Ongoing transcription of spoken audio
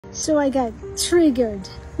So I got triggered,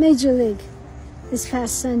 Major League, this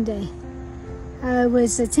past Sunday. I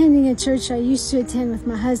was attending a church I used to attend with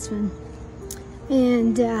my husband.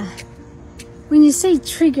 And when you say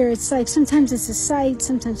trigger, it's like sometimes it's a sight,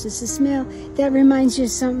 sometimes it's a smell. That reminds you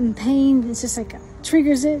of something, pain. It's just like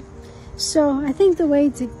triggers it. So I think the way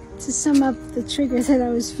to sum up the trigger that I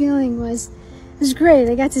was feeling was, it was great.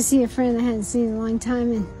 I got to see a friend I hadn't seen in a long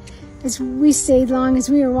time. And as we stayed long, as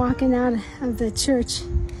we were walking out of the church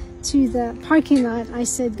to the parking lot, I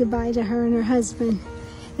said goodbye to her and her husband.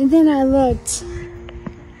 And then I looked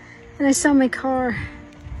and I saw my car,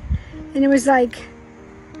 and it was like,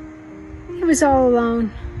 it was all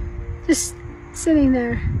alone, just sitting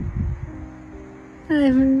there.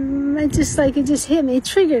 And it just hit me, it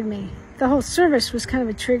triggered me. The whole service was kind of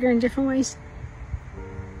a trigger in different ways.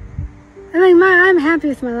 I mean, I'm happy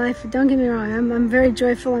with my life, don't get me wrong. I'm very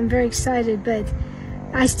joyful, I'm very excited, but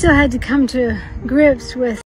I still had to come to grips with